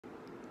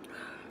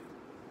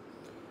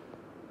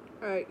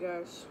Alright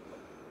guys,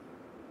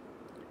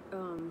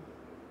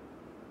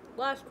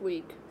 last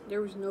week there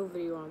was no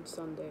video on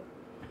Sunday,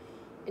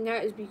 and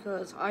that is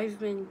because I've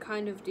been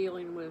kind of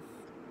dealing with,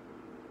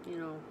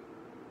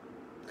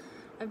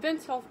 I've been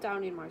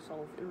self-downing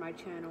myself in my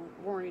channel,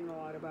 worrying a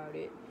lot about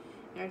it,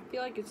 and I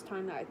feel like it's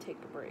time that I take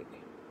a break.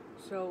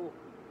 So,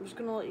 I'm just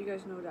gonna let you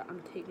guys know that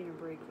I'm taking a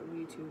break from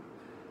YouTube.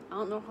 I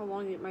don't know how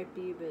long it might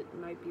be, but it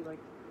might be like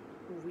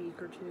a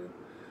week or two,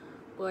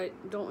 but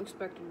don't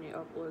expect any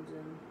uploads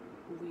in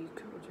a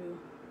week or two.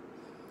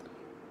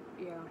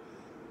 Yeah.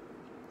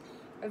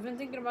 I've been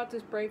thinking about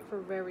this break for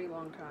a very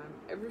long time,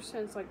 ever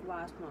since like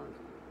last month,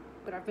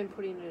 but I've been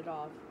putting it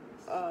off.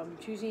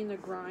 Choosing the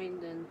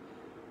grind and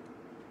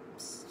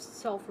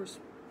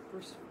self-reflect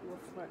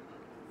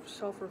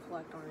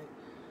on it.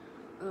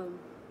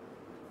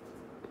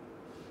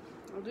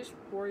 I just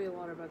worry a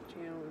lot about the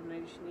channel, and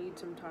I just need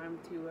some time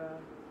to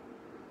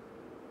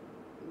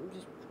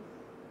just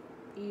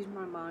ease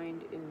my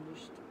mind and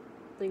just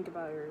think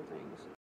about other things.